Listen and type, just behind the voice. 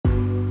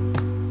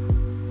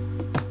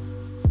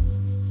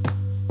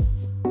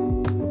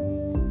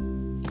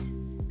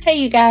Hey,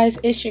 you guys,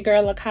 it's your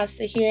girl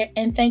Acosta here,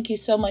 and thank you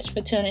so much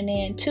for tuning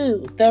in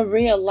to the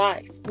Real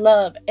Life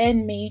Love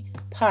and Me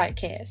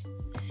podcast.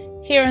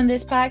 Here on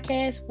this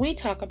podcast, we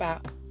talk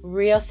about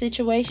real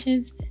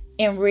situations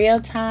in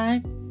real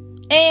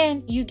time,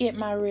 and you get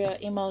my real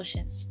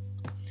emotions.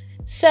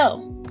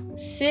 So,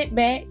 sit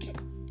back,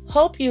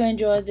 hope you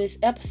enjoy this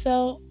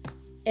episode,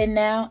 and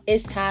now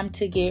it's time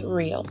to get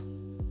real.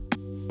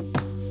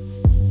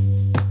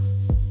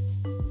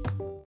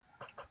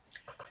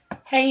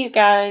 Hey, you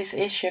guys,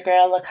 it's your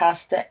girl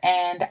Acosta,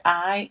 and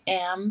I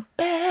am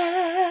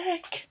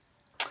back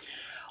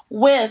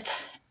with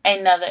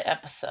another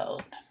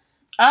episode.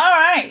 All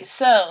right,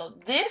 so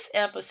this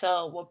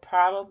episode will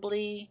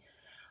probably,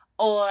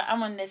 or I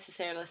wouldn't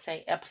necessarily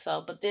say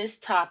episode, but this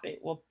topic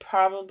will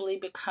probably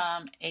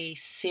become a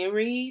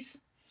series.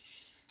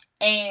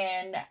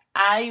 And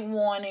I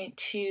wanted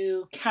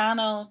to kind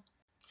of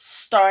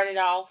start it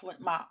off with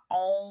my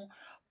own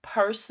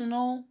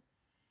personal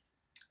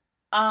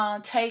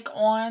take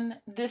on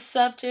this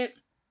subject.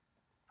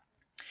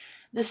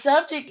 The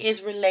subject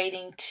is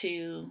relating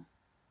to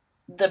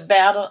the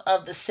battle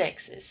of the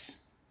sexes,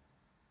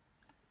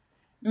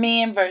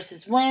 men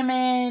versus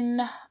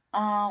women,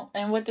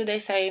 and what do they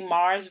say?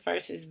 Mars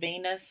versus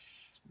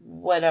Venus,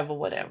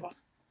 whatever.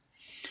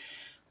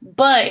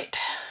 But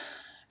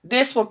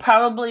this will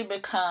probably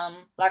become,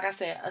 like I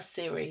said, a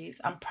series.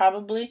 I'm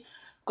probably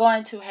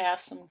going to have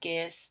some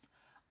guests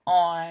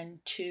on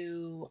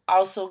to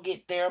also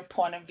get their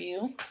point of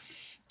view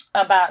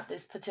about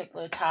this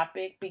particular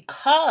topic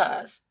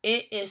because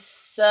it is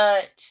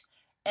such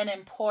an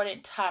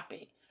important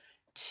topic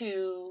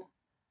to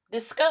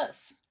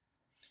discuss.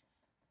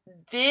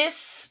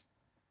 This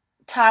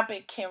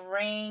topic can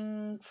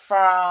ring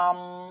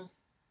from,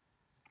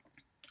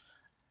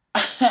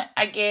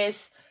 I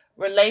guess,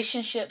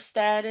 relationship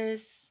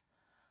status,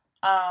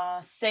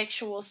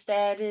 sexual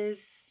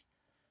status,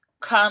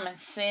 common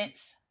sense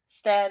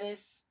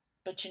status.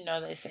 But you know,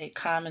 they say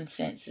common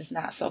sense is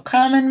not so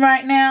common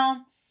right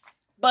now.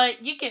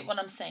 But you get what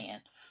I'm saying.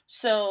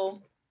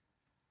 So,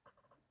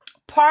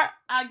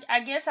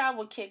 I guess I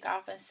would kick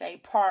off and say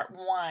part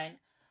one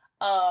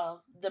of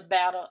the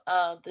battle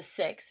of the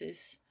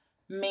sexes,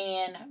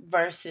 men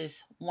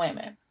versus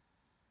women.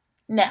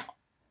 Now,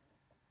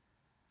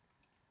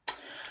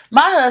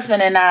 my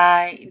husband and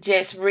I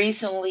just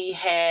recently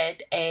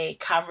had a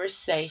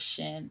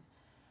conversation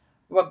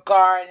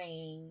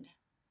regarding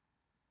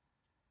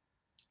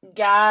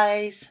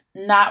guys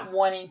not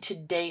wanting to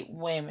date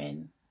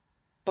women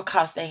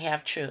because they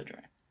have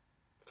children.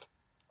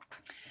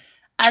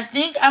 I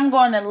think I'm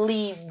going to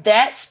leave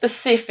that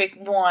specific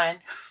one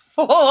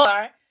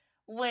for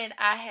when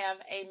I have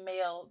a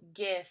male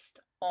guest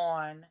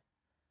on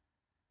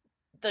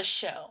the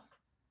show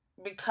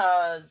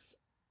because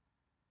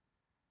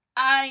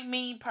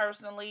me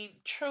personally,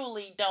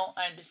 truly don't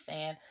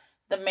understand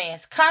the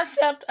man's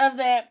concept of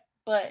that,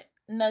 but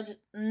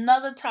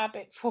another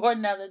topic for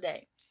another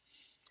day.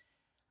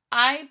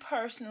 I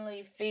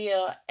personally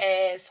feel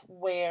as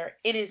where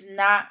it is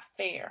not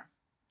fair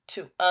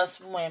to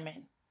us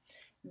women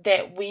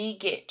that we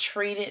get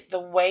treated the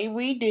way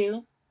we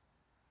do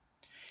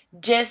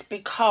just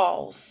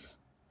because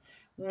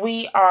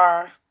we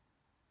are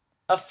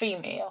a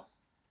female.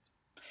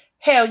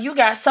 Hell, you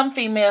got some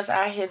females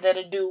out here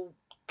that'll do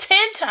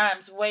 10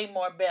 times way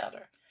more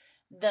better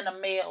than a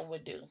male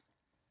would do.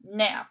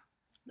 Now,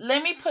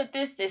 let me put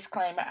this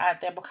disclaimer out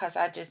there because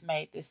I just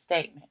made this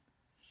statement.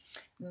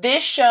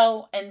 This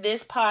show and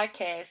this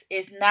podcast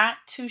is not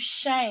to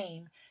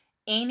shame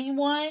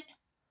anyone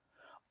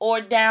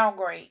or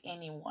downgrade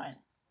anyone.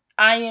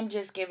 I am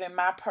just giving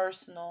my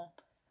personal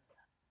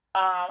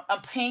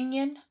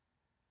opinion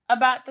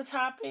about the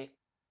topic.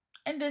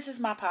 And this is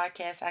my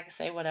podcast. I can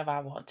say whatever I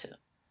want to.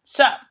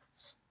 So,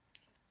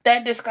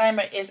 that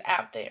disclaimer is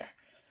out there.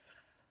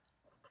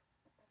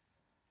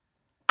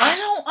 I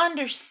don't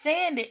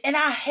understand it and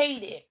I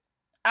hate it.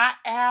 I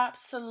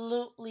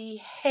absolutely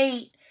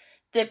hate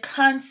the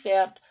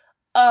concept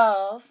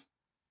of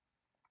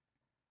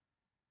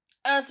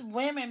us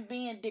women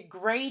being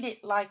degraded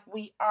like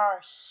we are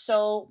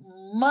so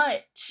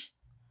much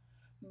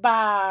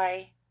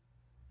by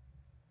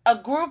a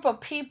group of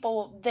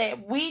people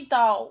that we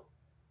thought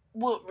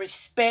would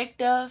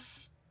respect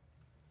us,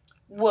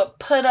 would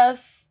put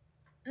us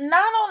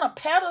not on a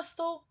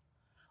pedestal,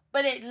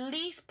 but at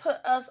least put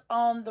us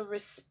on the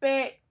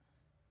respect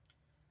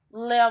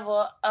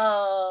level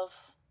of,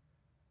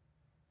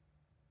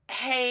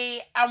 hey,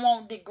 I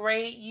won't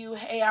degrade you,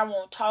 hey, I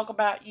won't talk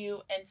about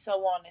you, and so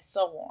on and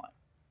so on.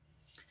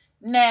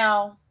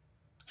 Now,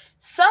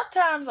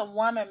 sometimes a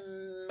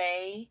woman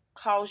may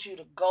cause you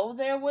to go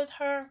there with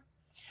her,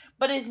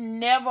 but it's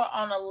never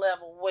on a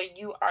level where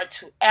you are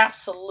to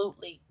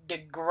absolutely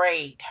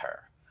degrade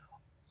her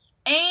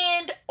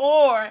and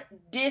or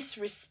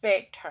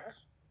disrespect her.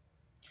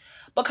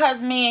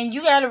 Because, man,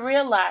 you got to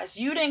realize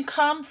you didn't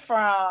come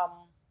from,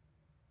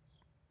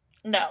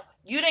 no,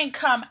 you didn't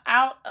come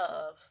out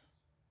of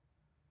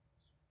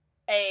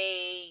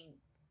a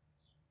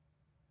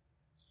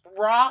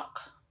rock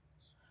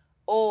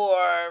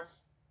or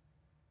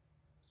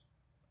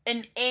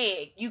an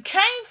egg. You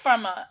came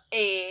from an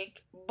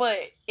egg, but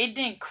it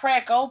didn't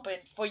crack open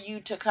for you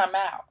to come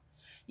out.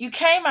 You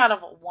came out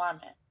of a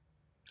woman.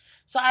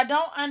 So I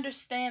don't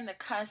understand the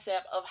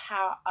concept of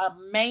how a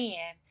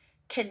man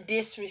can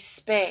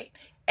disrespect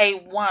a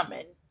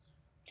woman.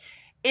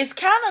 It's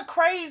kind of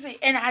crazy,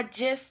 and I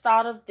just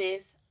thought of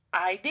this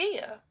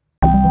idea.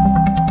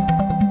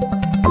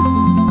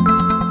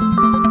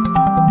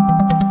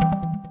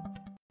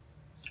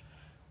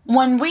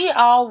 When we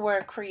all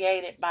were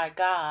created by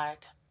God,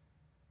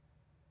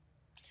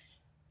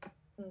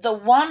 the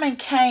woman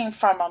came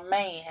from a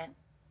man,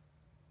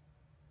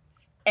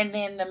 and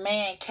then the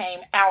man came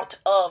out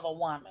of a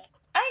woman.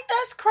 Ain't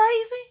that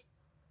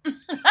crazy?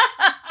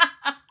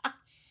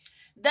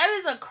 That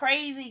is a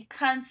crazy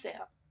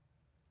concept.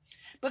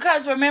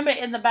 Because remember,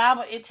 in the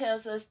Bible, it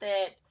tells us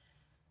that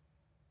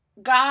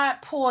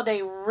God pulled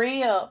a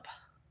rib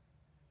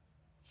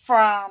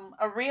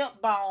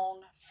bone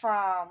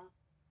from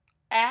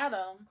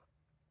Adam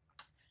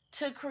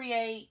to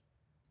create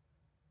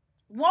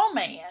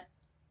woman,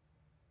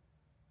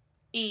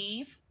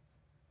 Eve.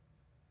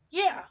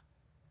 Yeah,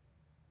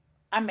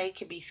 I may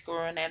could be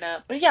screwing that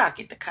up, but y'all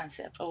get the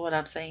concept of what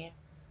I'm saying.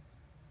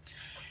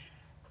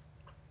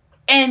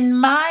 And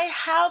my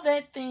how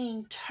that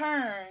thing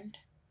turned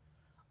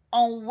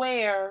on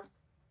where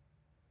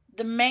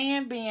the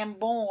man being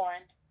born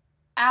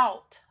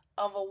out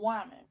of a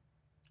woman.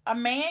 A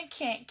man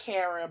can't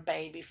carry a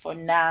baby for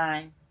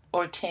 9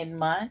 or 10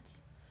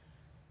 months.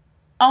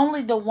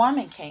 Only the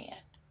woman can.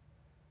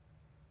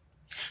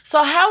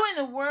 So how in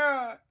the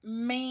world,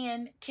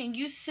 men, can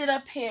you sit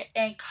up here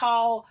and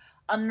call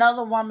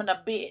another woman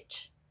a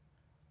bitch,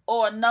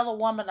 or another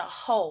woman a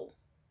hoe,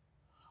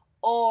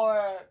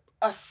 or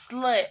a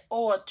slut,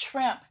 or a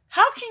tramp?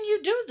 How can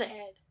you do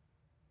that?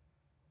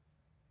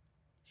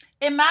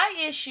 And my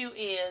issue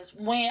is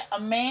when a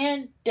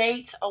man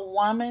dates a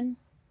woman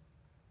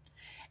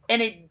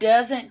and it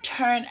doesn't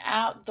turn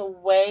out the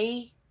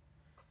way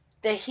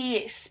that he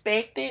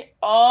expected.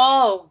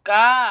 Oh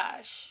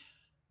gosh.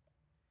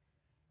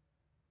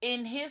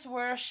 In his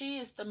world, she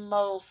is the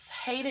most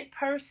hated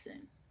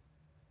person.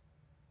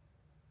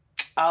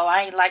 Oh,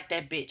 I ain't like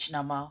that bitch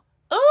no more.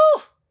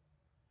 Ooh,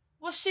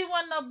 well, she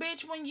wasn't no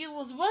bitch when you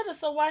was with her,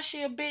 so why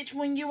she a bitch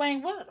when you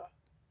ain't with her?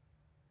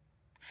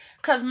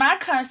 Cause my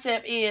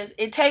concept is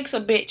it takes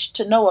a bitch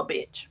to know a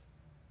bitch.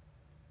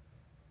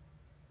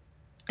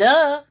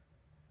 Duh.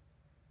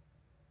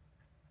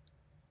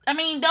 I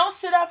mean, don't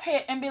sit up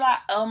here and be like,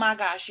 oh my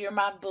gosh, you're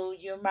my boo,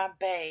 you're my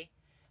bae,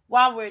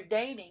 while we're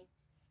dating.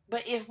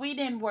 But if we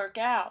didn't work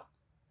out,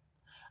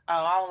 oh,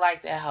 I don't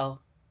like that hoe.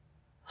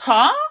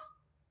 Huh?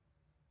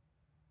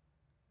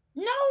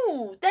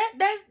 No,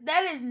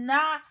 that is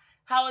not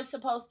how it's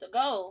supposed to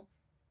go.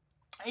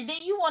 And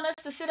then you want us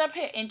to sit up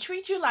here and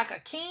treat you like a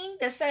king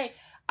that say,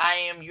 I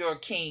am your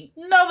king.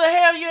 No, the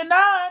hell you're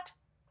not.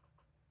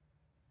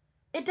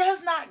 It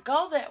does not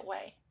go that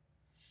way.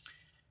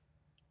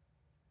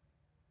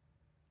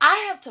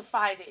 I have to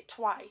fight it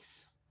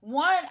twice.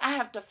 One, I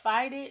have to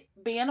fight it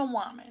being a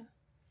woman.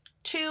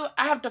 Two,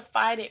 I have to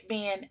fight it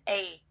being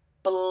a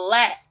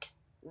black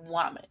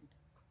woman.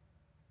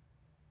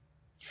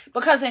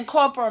 Because in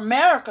corporate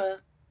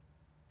America,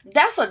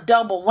 that's a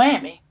double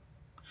whammy.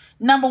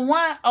 Number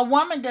one, a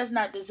woman does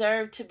not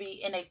deserve to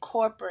be in a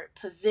corporate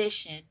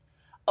position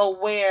or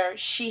where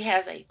she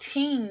has a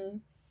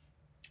team,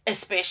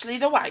 especially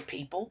the white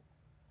people,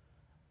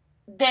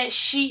 that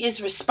she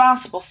is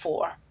responsible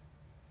for.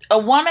 A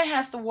woman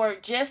has to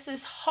work just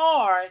as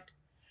hard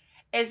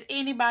as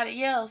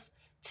anybody else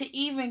to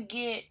even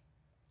get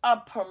a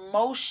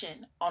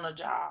promotion on a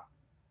job.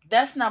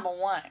 That's number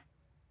one.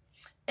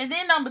 And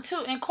then number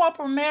two, in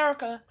corporate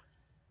America,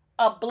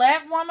 a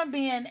black woman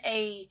being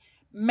a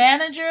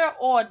manager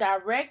or a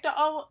director,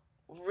 oh,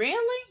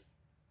 really?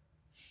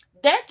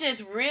 That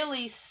just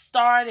really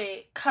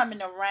started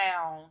coming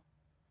around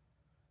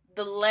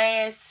the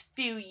last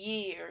few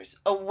years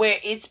of where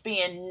it's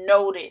being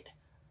noted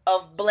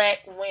of black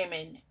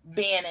women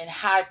being in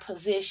high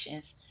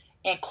positions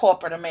in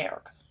corporate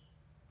America.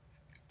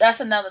 That's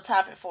another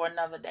topic for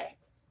another day.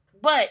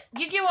 But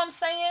you get what I'm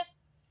saying?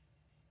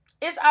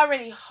 It's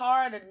already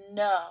hard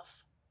enough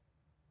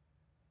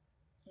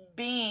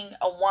being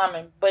a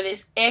woman, but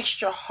it's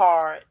extra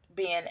hard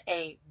being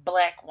a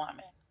black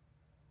woman.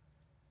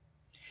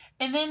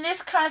 And then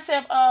this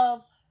concept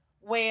of,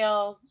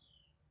 well,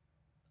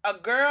 a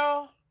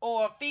girl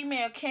or a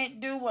female can't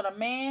do what a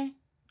man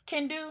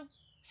can do.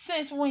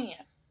 Since when?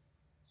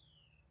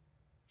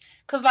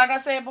 Because, like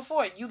I said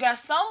before, you got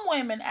some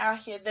women out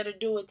here that'll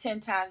do it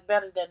 10 times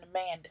better than the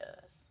man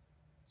does.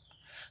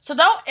 So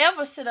don't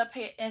ever sit up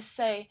here and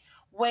say,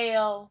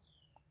 well,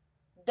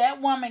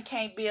 that woman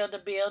can't build a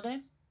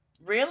building.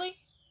 Really?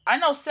 I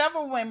know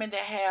several women that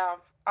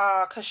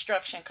have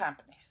construction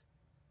companies.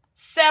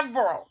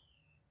 Several.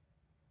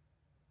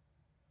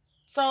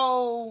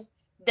 So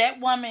that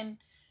woman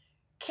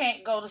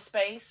can't go to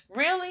space.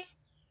 Really?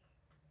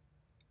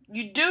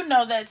 You do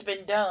know that's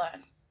been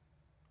done.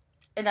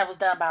 And that was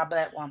done by a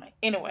black woman.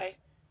 Anyway,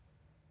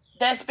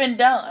 that's been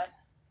done.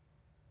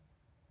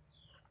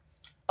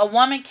 A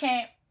woman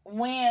can't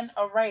win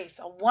a race.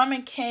 A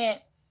woman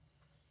can't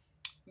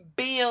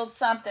build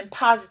something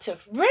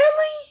positive.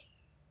 Really?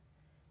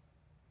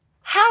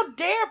 How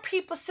dare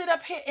people sit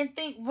up here and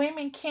think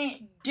women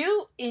can't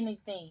do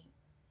anything?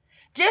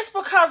 Just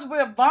because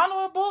we're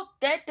vulnerable,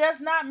 that does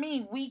not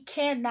mean we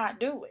cannot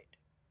do it.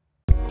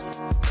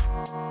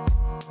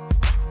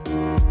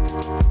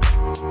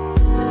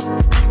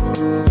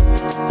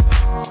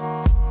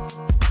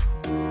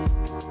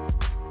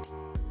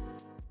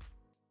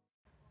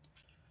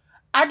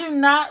 I do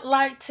not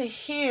like to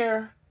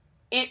hear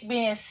it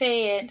being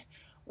said,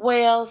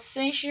 well,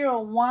 since you're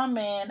a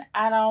woman,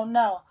 I don't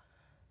know.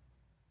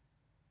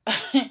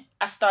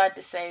 I started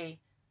to say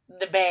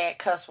the bad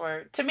cuss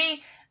word. To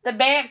me, the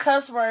bad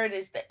cuss word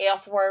is the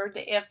F word,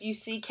 the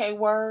Fuck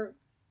word.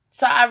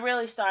 So I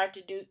really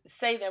started to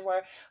say that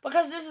word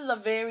because this is a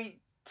very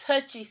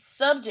touchy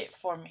subject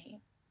for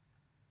me.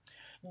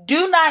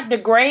 Do not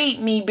degrade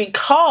me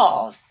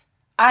because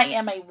I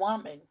am a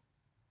woman.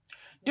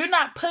 Do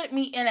not put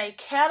me in a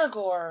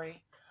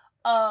category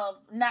of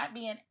not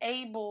being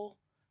able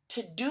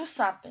to do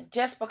something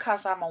just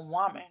because I'm a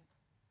woman.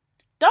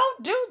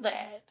 Don't do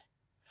that.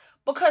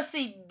 Because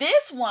see,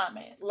 this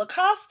woman,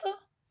 LaCosta,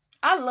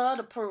 I love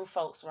to prove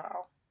folks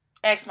wrong.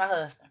 Ask my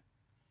husband.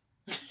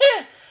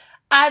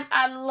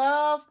 I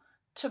love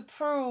to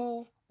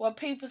prove what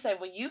people say,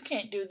 well, you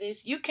can't do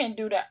this, you can't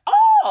do that.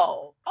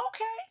 Oh,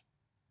 okay.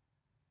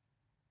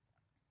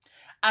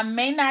 I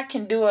may not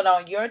can do it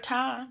on your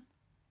time,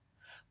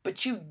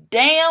 but you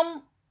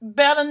damn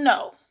better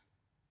know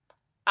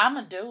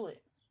I'ma do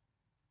it.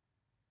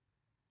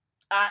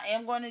 I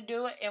am going to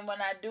do it, and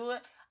when I do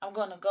it, I'm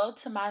going to go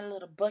to my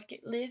little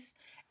bucket list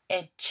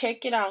and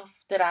check it off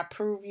that I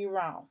prove you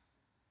wrong.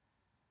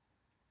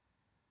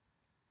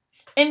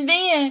 And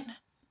then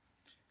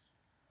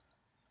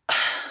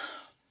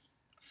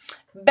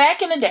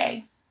back in the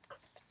day,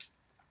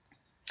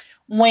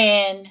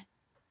 when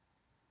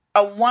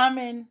a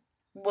woman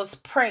was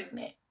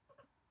pregnant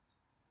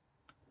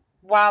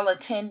while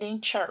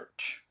attending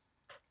church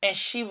and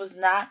she was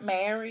not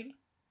married,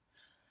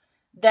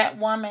 that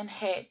woman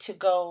had to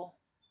go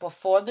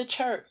before the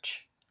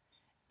church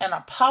and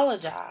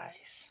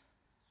apologize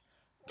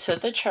to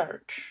the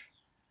church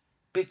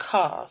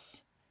because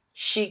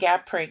she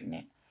got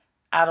pregnant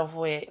out of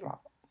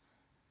wedlock.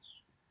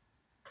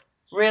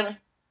 Really?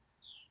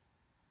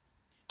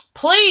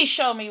 Please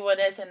show me where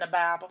that's in the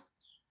Bible.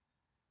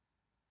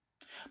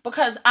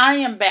 Because I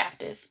am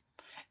Baptist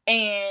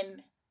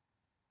and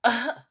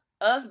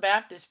us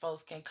Baptist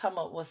folks can come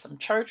up with some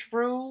church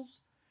rules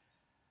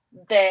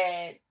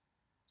that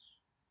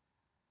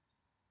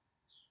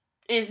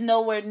is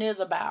nowhere near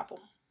the Bible.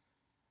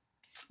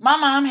 My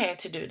mom had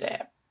to do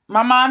that.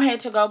 My mom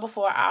had to go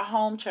before our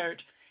home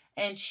church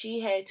and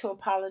she had to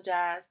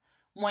apologize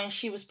when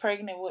she was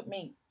pregnant with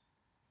me.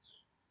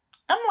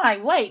 I'm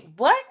like, wait,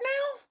 what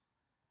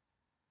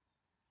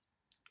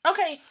now?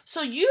 Okay,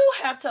 so you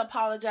have to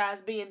apologize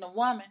being the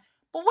woman,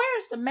 but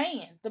where's the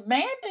man? The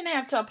man didn't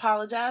have to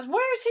apologize.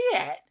 Where's he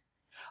at?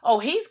 Oh,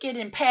 he's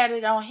getting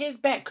patted on his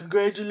back.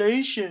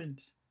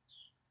 Congratulations.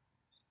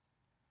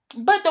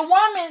 But the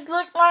woman's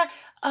look like,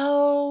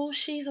 oh,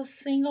 she's a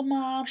single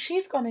mom.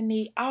 She's going to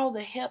need all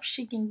the help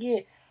she can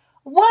get.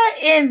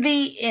 What in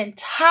the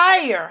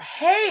entire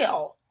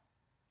hell?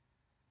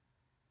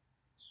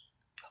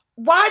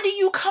 Why do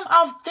you come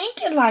off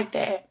thinking like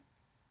that?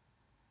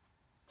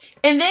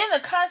 And then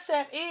the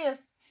concept is,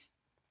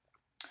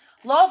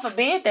 Lord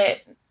forbid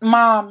that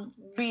mom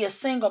be a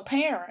single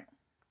parent.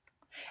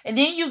 And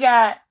then you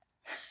got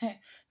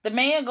the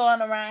man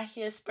going around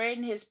here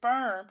spreading his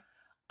sperm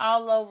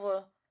all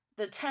over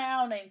the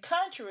town and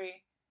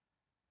country,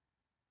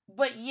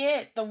 but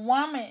yet the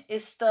woman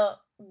is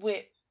stuck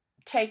with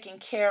taking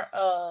care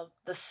of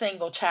the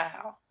single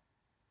child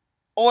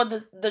or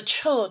the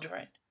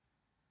children.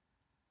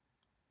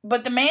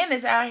 But the man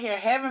is out here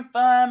having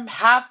fun,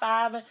 high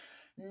fiving,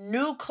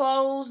 new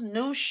clothes,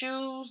 new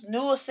shoes,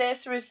 new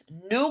accessories,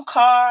 new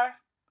car,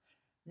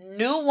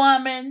 new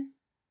woman.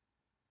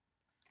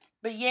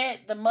 But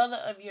yet the mother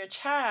of your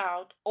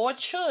child or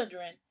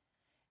children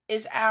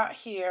is out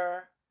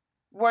here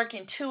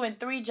working 2 and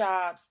 3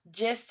 jobs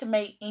just to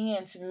make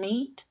ends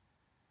meet.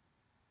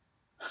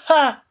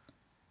 Huh.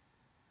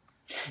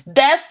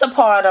 That's the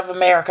part of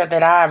America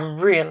that I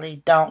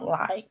really don't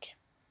like.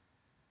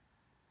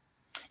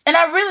 And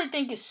I really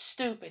think it's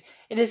stupid.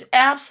 It is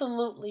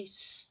absolutely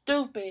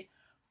stupid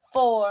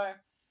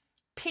for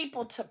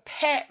people to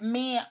pat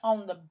men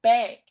on the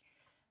back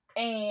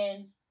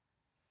and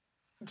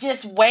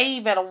just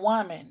wave at a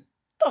woman.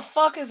 The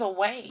fuck is a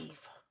wave?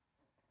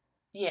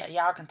 Yeah,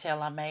 y'all can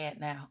tell I'm mad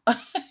now.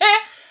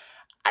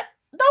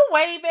 Don't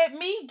wave at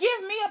me.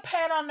 Give me a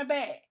pat on the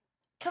back.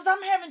 Because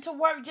I'm having to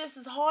work just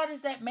as hard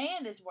as that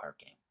man is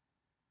working.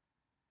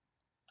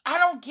 I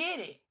don't get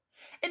it.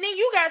 And then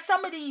you got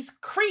some of these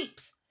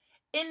creeps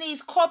in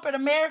these corporate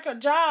America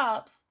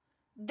jobs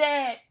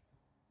that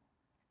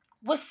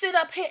will sit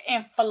up here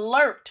and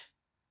flirt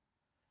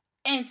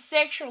and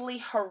sexually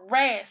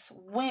harass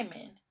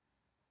women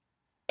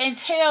and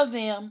tell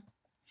them,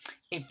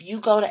 if you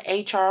go to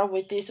HR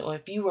with this or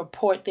if you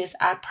report this,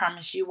 I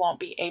promise you won't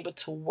be able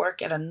to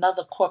work at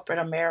another corporate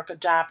America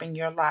job in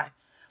your life.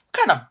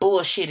 What kind of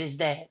bullshit is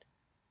that?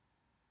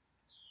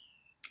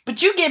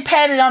 But you get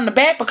patted on the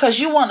back because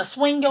you want to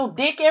swing your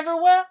dick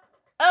everywhere?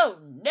 Oh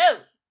no.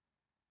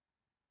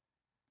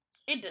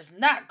 It does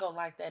not go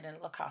like that in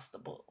La Costa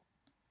Bull.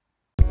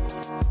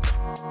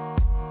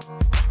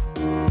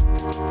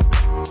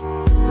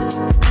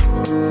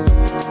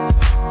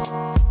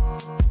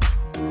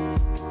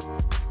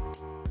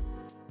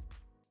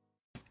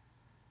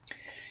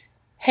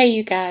 Hey,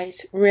 you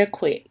guys, real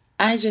quick.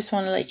 I just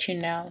want to let you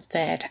know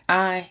that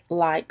I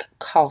like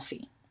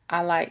coffee.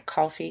 I like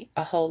coffee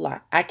a whole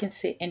lot. I can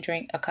sit and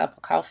drink a cup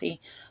of coffee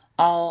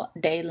all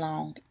day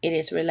long. It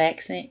is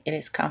relaxing, it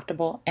is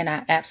comfortable, and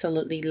I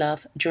absolutely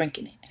love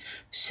drinking it.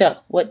 So,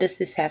 what does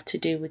this have to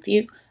do with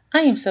you?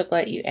 I am so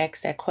glad you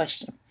asked that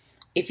question.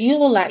 If you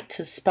would like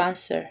to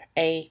sponsor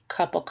a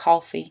cup of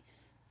coffee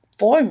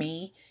for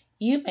me,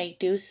 you may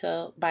do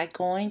so by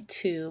going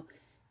to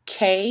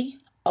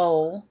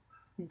ko-fi/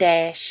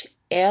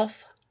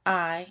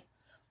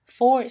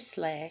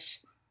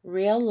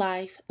 real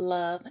life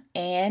love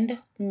and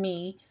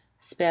me,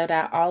 spelled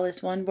out all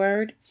as one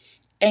word,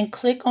 and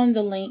click on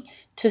the link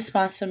to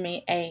sponsor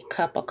me a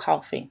cup of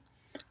coffee.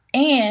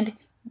 And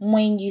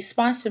when you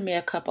sponsor me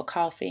a cup of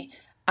coffee,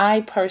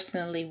 I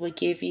personally will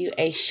give you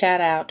a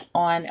shout out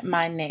on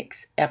my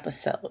next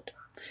episode.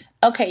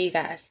 Okay, you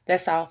guys,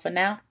 that's all for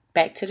now.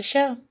 Back to the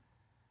show.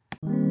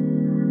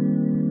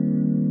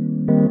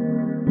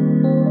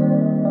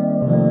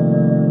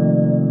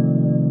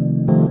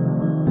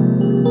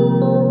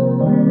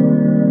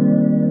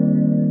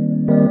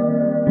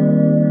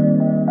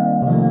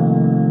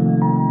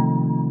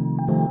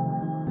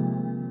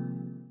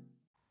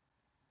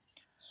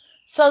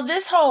 So,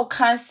 this whole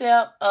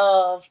concept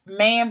of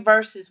man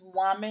versus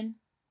woman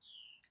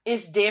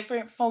is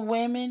different for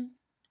women,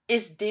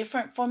 it's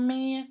different for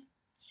men.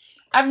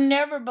 I've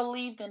never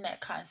believed in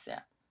that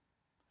concept.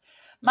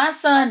 My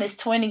son is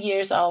 20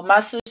 years old,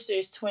 my sister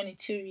is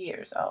 22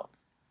 years old.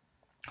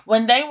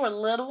 When they were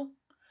little,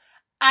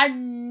 I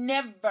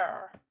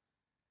never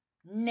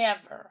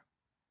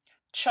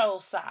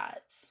chose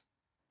sides.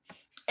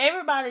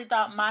 Everybody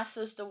thought my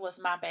sister was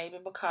my baby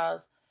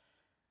because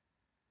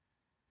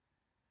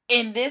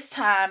in this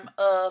time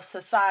of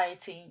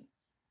society,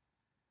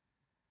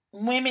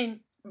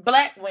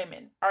 black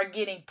women are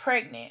getting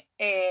pregnant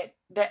at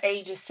the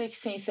age of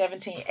 16,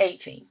 17,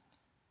 18.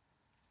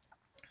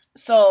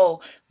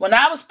 So when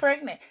I was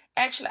pregnant,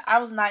 actually I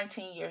was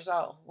 19 years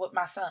old with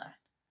my son.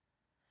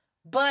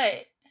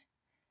 But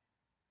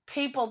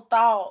people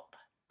thought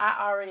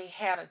I already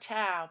had a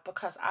child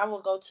because I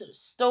would go to the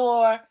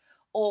store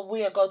or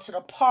we'll go to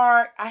the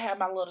park. I have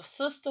my little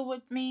sister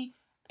with me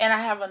and I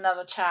have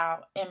another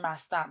child in my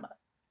stomach.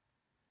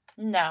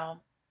 No,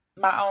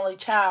 my only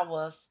child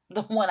was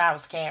the one I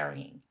was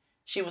carrying.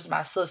 She was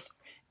my sister.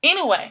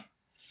 Anyway,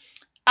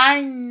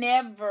 I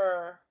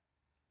never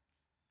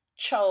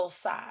chose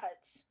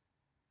sides.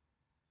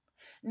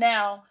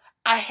 Now,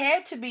 I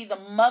had to be the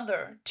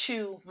mother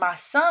to my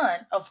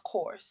son, of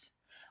course.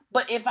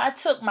 But if I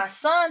took my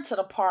son to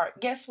the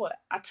park, guess what?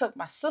 I took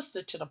my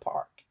sister to the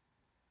park.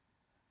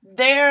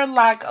 They're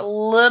like a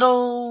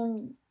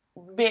little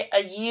bit,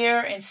 a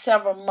year and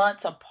several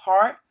months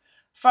apart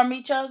from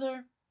each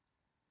other.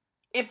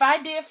 If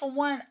I did for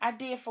one, I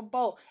did for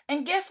both.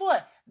 And guess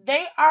what?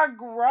 They are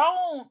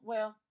grown.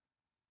 Well,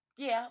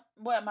 yeah,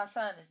 well, my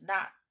son is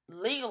not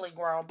legally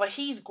grown, but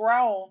he's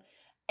grown.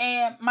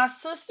 And my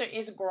sister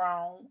is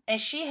grown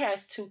and she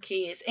has two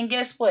kids. And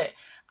guess what?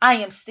 I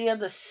am still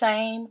the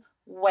same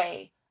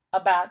way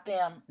about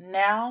them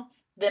now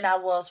than I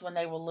was when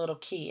they were little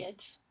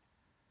kids.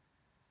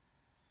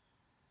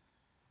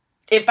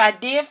 If I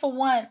did for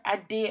one, I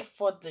did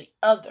for the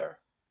other.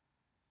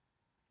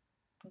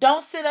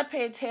 Don't sit up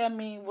here and tell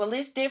me, well,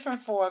 it's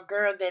different for a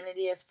girl than it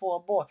is for a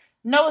boy.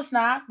 No, it's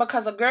not,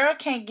 because a girl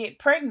can't get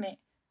pregnant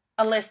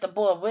unless the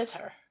boy with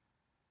her.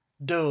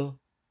 Duh.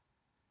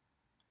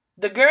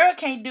 The girl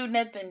can't do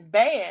nothing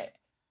bad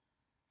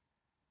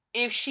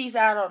if she's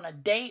out on a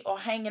date or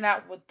hanging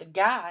out with the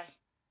guy.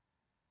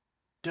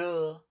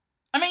 Duh.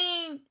 I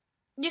mean,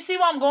 you see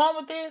where I'm going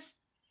with this?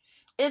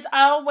 It's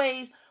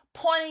always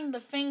pointing the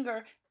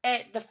finger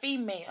at the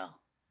female.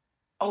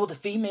 Oh, the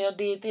female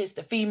did this,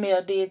 the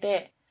female did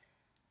that.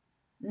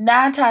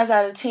 9 times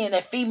out of 10,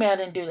 that female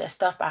didn't do that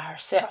stuff by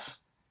herself.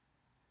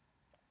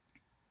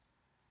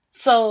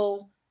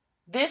 So,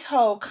 this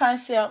whole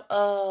concept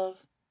of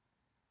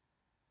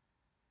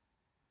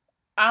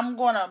I'm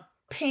going to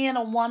pin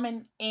a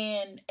woman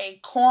in a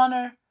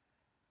corner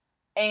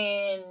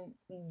and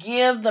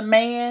give the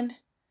man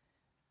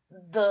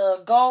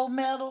the gold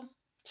medal.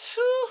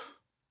 Whew,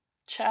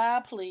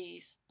 child,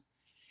 please.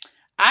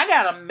 I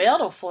got a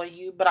medal for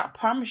you, but I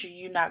promise you,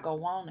 you're not going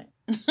to want it.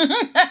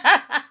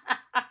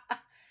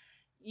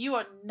 You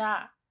are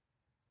not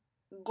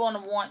going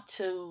to want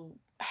to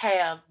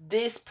have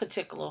this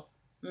particular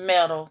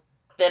medal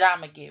that I'm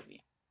going to give you.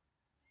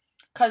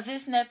 Because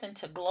it's nothing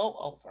to gloat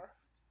over.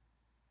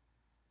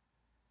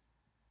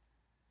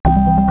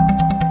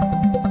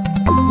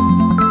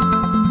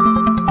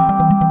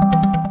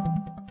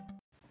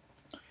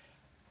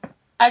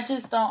 I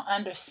just don't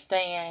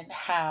understand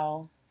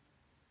how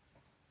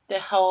the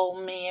whole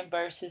men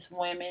versus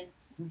women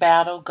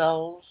battle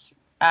goes.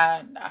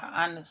 I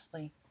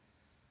honestly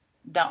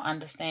don't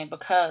understand,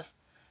 because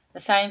the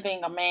same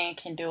thing a man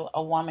can do,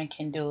 a woman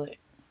can do it.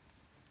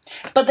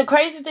 But the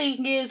crazy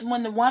thing is,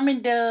 when the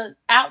woman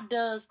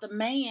outdoes the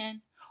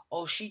man,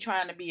 oh, she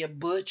trying to be a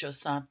butch or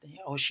something,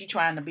 or she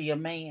trying to be a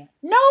man.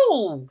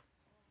 No,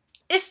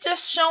 it's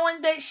just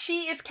showing that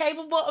she is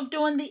capable of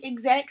doing the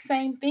exact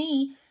same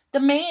thing the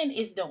man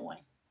is doing.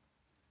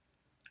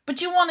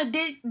 But you want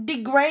to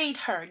degrade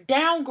her,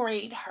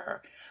 downgrade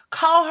her,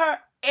 call her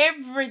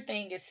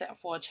everything except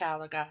for a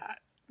child of God.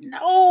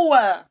 No,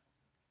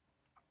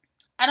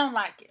 I don't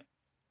like it.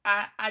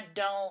 I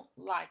don't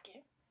like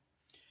it.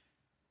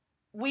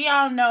 We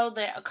all know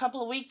that a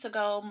couple of weeks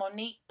ago,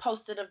 Monique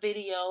posted a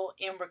video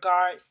in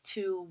regards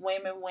to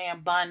women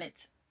wearing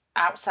bonnets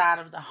outside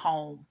of the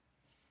home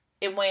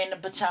and wearing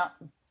the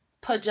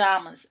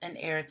pajamas and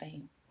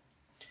everything.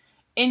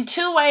 In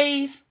two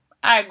ways,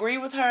 I agree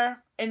with her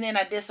and then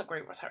I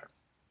disagree with her.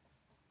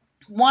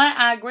 One,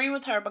 I agree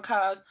with her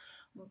because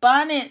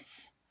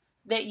bonnets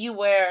that you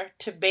wear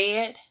to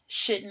bed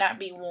should not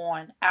be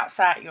worn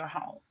outside your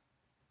home.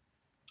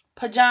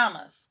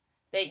 Pajamas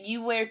that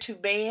you wear to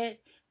bed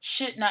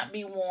should not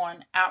be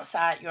worn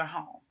outside your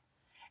home.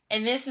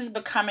 And this is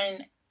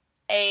becoming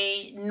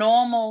a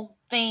normal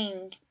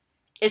thing,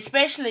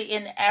 especially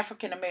in the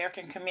African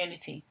American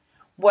community,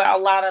 where a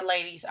lot of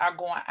ladies are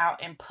going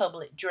out in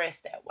public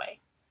dressed that way.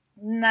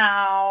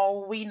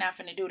 No, we not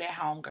finna do that,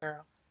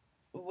 homegirl.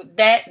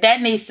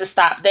 That needs to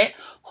stop. That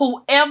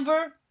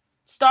whoever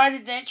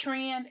started that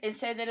trend and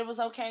said that it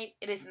was okay,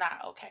 it is not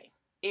okay.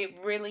 It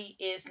really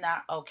is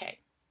not okay.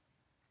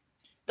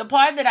 The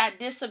part that I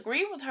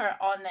disagree with her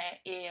on that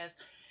is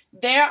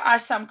there are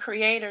some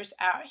creators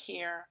out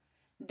here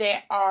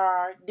that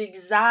are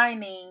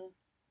designing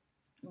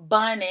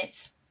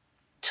bonnets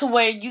to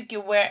where you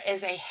can wear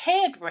as a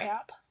head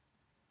wrap.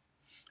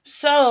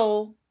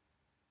 So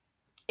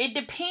it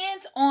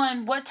depends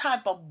on what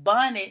type of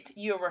bonnet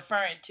you're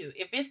referring to.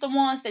 If it's the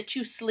ones that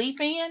you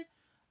sleep in,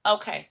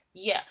 okay,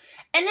 yeah.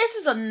 And this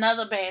is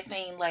another bad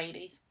thing,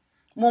 ladies.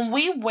 When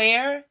we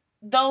wear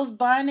those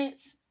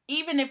bonnets,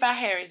 even if our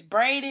hair is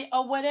braided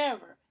or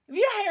whatever, if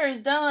your hair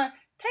is done,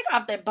 take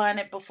off that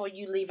bonnet before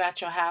you leave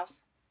out your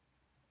house.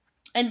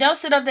 And don't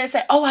sit up there and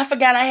say, oh, I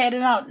forgot I had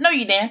it on. No,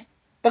 you didn't.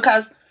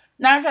 Because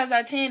 9 times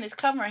out of 10, it's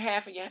covering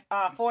half of your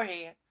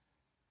forehead.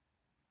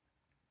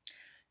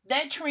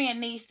 That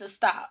trend needs to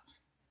stop.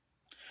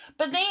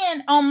 But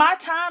then on my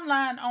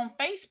timeline on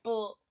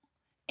Facebook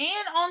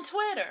and on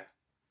Twitter,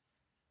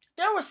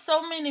 there were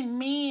so many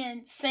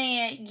men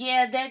saying,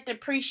 yeah, that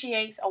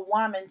depreciates a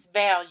woman's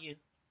value.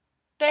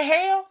 The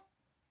hell?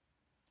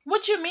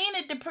 What you mean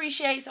it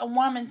depreciates a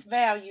woman's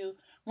value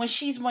when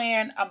she's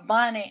wearing a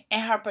bonnet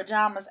and her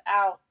pajamas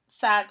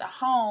outside the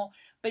home,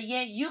 but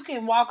yet you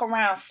can walk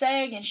around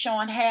sagging,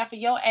 showing half of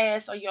your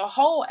ass or your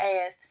whole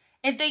ass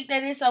and think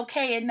that it's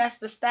okay and that's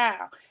the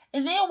style.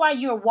 And then while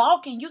you're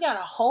walking, you got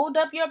to hold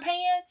up your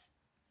pants?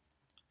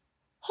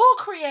 Who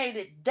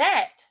created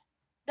that?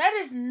 That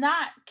is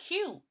not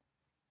cute.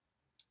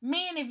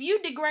 Man, if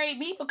you degrade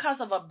me because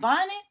of a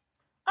bonnet,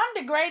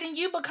 I'm degrading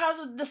you because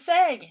of the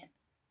sagging.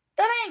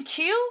 That ain't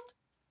cute.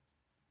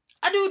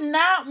 I do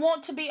not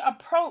want to be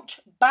approached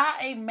by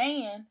a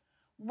man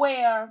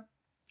where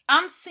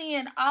I'm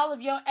seeing all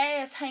of your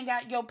ass hang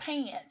out your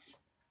pants.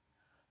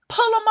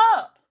 Pull them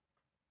up.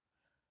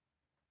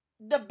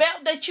 The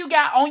belt that you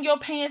got on your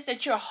pants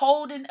that you're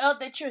holding up,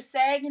 that you're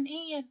sagging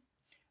in,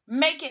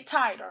 make it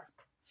tighter.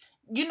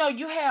 You know,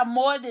 you have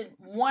more than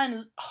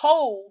one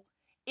hole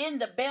in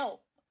the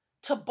belt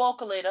to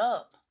buckle it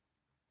up.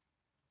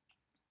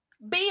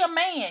 Be a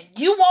man.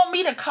 You want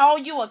me to call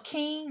you a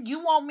king?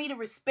 You want me to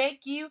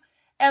respect you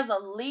as a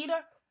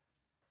leader?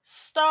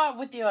 Start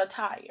with your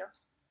attire.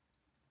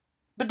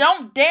 But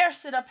don't dare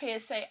sit up here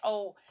and say,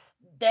 oh,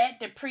 that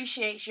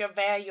depreciates your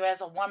value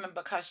as a woman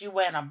because you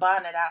wearing a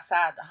bonnet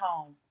outside the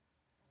home.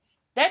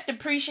 That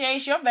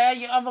depreciates your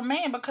value of a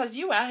man because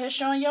you out here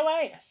showing your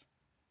ass.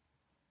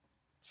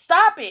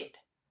 Stop it.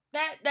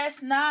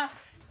 That's not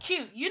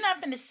cute. You're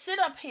not gonna sit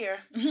up here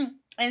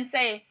and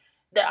say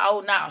that,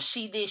 oh no,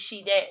 she this,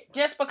 she that,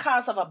 just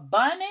because of a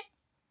bonnet.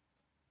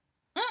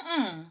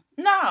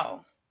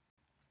 No.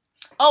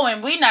 Oh,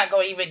 and we're not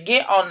gonna even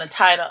get on the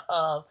title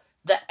of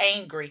the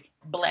angry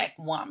black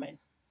woman.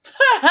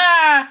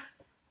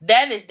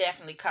 That is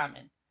definitely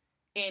coming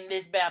in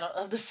this battle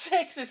of the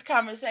sexist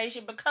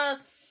conversation, because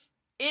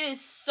it is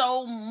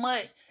so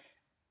much.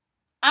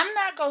 I'm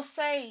not gonna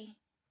say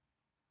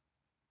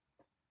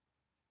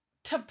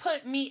to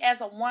put me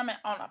as a woman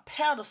on a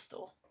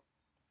pedestal,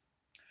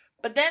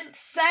 but that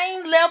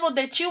same level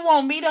that you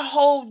want me to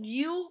hold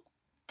you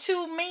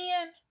to,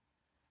 men,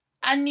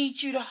 I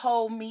need you to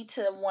hold me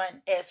to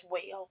one as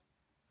well.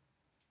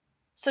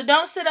 So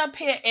don't sit up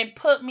here and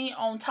put me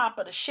on top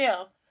of the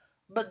shelf,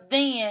 but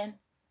then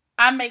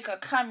I make a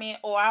comment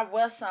or I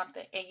wear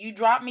something and you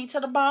drop me to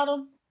the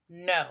bottom.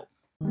 No.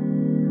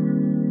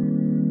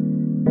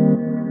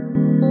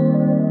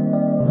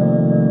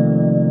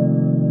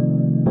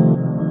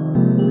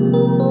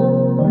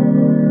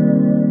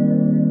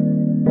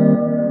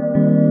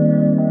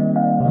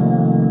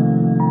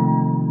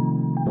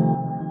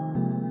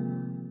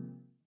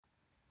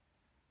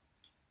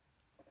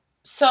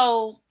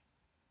 So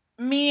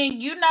me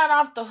and you not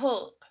off the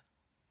hook.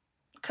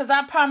 Because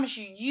I promise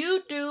you,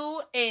 you do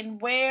and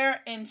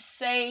wear and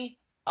say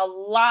a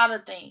lot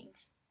of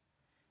things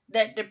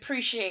that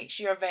depreciates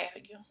your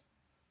value.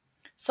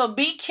 So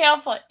be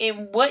careful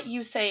in what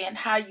you say and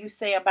how you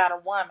say about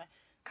a woman.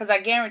 Because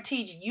I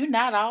guarantee you, you're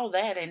not all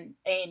that in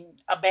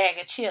a bag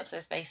of chips,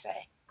 as they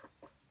say.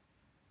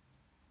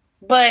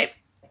 But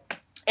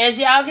as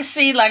y'all can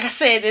see, like I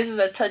said, this is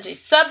a touchy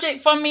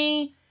subject for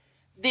me.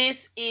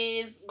 This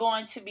is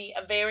going to be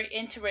a very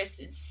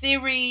interesting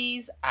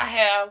series. I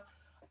have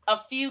a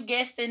few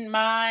guests in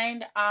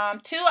mind.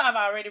 Two I've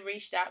already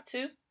reached out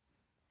to,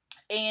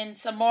 and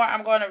some more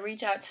I'm going to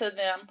reach out to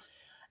them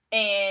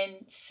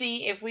and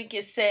see if we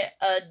can set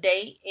a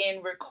date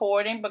in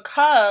recording,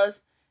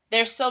 because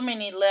there's so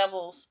many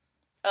levels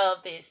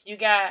of this. You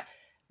got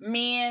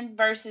men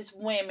versus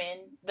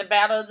women, the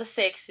battle of the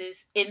sexes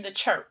in the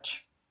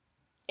church,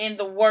 in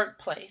the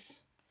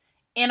workplace,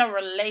 in a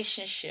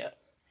relationship,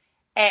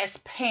 as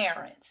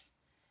parents.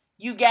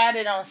 You got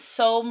it on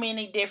so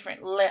many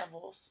different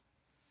levels.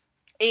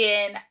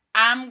 And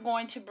I'm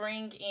going to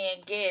bring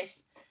in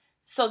guests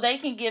so they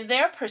can give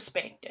their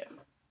perspective.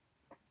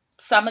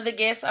 Some of the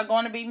guests are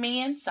going to be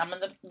men, some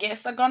of the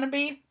guests are going to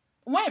be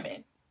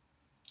women.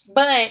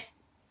 But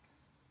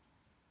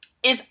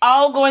it's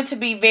all going to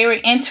be very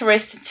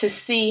interesting to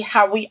see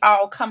how we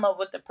all come up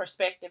with the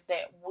perspective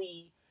that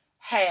we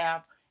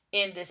have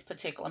in this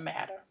particular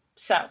matter.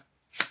 So,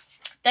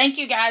 thank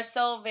you guys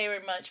so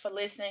very much for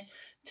listening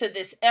to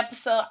this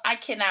episode. I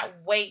cannot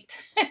wait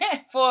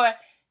for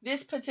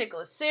this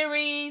particular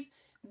series.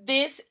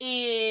 This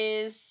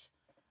is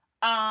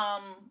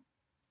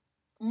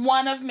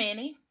one of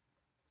many.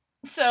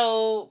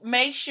 So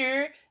make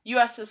sure you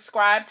are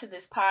subscribed to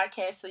this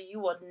podcast so you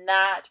will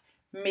not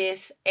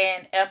miss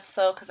an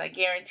episode, because I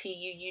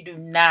guarantee you do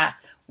not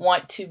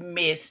want to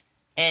miss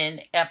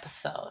an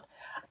episode.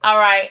 All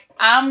right,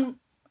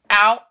 I'm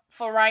out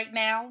for right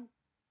now.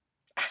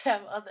 I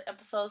have other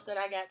episodes that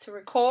I got to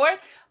record,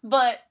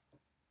 but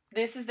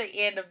this is the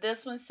end of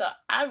this one, so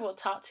I will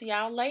talk to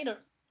y'all later.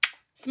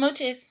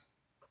 Smooches.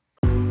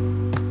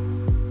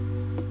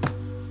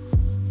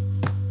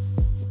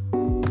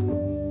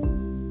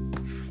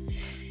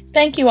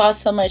 Thank you all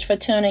so much for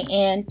tuning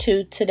in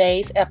to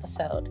today's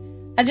episode.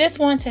 I just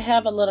want to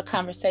have a little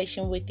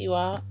conversation with you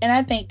all, and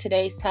I think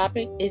today's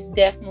topic is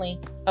definitely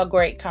a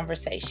great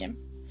conversation.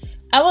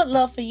 I would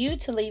love for you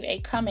to leave a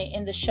comment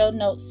in the show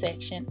notes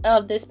section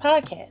of this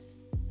podcast.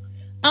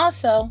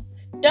 Also,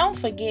 don't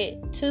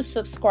forget to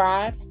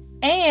subscribe,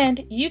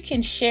 and you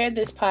can share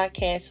this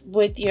podcast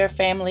with your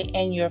family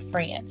and your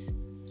friends.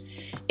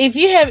 If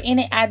you have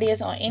any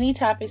ideas on any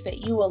topics that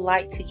you would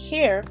like to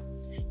hear,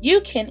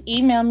 you can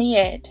email me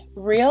at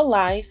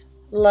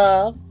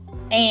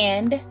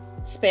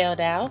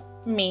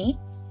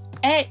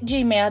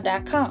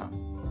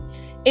reallifeloveand@gmail.com.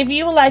 If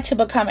you would like to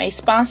become a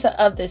sponsor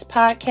of this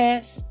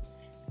podcast,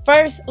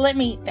 first, let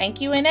me thank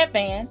you in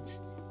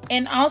advance,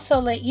 and also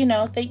let you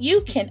know that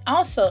you can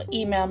also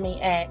email me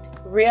at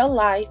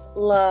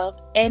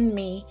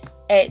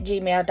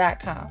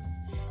reallifeloveandme@gmail.com.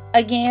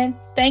 Again,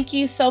 thank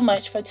you so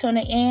much for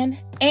tuning in,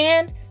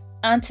 and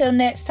until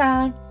next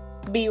time,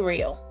 be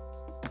real.